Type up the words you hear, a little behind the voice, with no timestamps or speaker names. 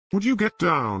Would you get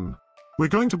down? We're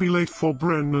going to be late for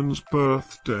Brennan's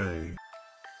birthday.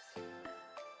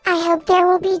 I hope there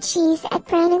will be cheese at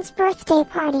Brennan's birthday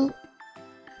party.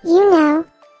 You know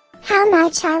how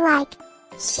much I like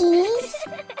cheese.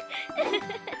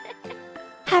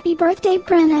 Happy birthday,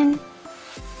 Brennan.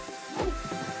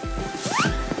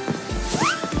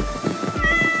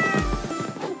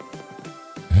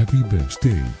 Happy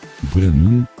birthday,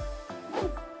 Brennan.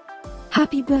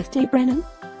 Happy birthday, Brennan.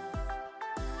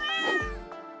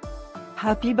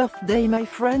 Happy birthday, my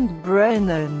friend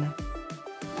Brennan.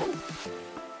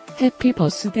 Happy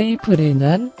birthday,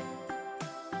 Brennan.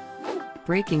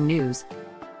 Breaking news.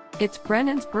 It's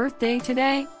Brennan's birthday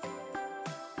today.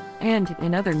 And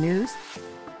in other news,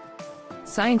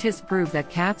 scientists prove that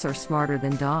cats are smarter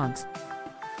than dogs.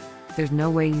 There's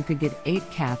no way you could get 8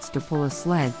 cats to pull a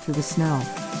sled through the snow.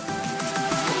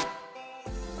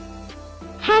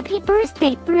 Happy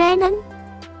birthday, Brennan.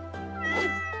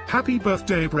 Happy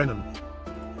birthday, Brennan.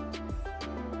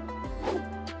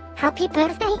 Happy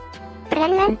birthday,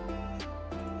 Brennan.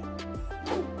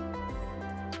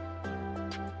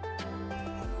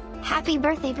 Happy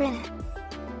birthday, Brennan.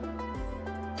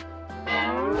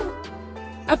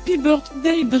 Happy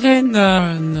birthday,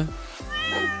 Brennan.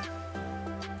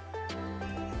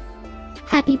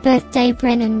 Happy birthday,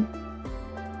 Brennan.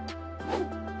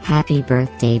 Happy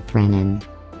birthday, Brennan.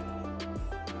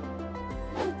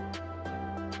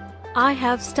 I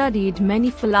have studied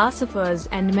many philosophers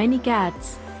and many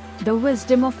cats. The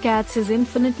wisdom of cats is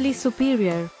infinitely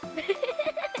superior.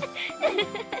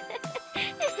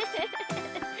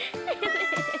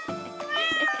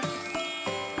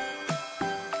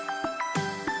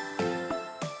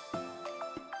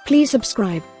 Please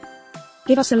subscribe,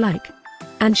 give us a like,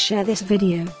 and share this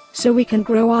video, so we can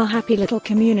grow our happy little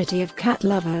community of cat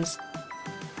lovers.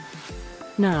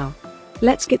 Now,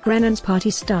 let's get Brennan's party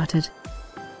started.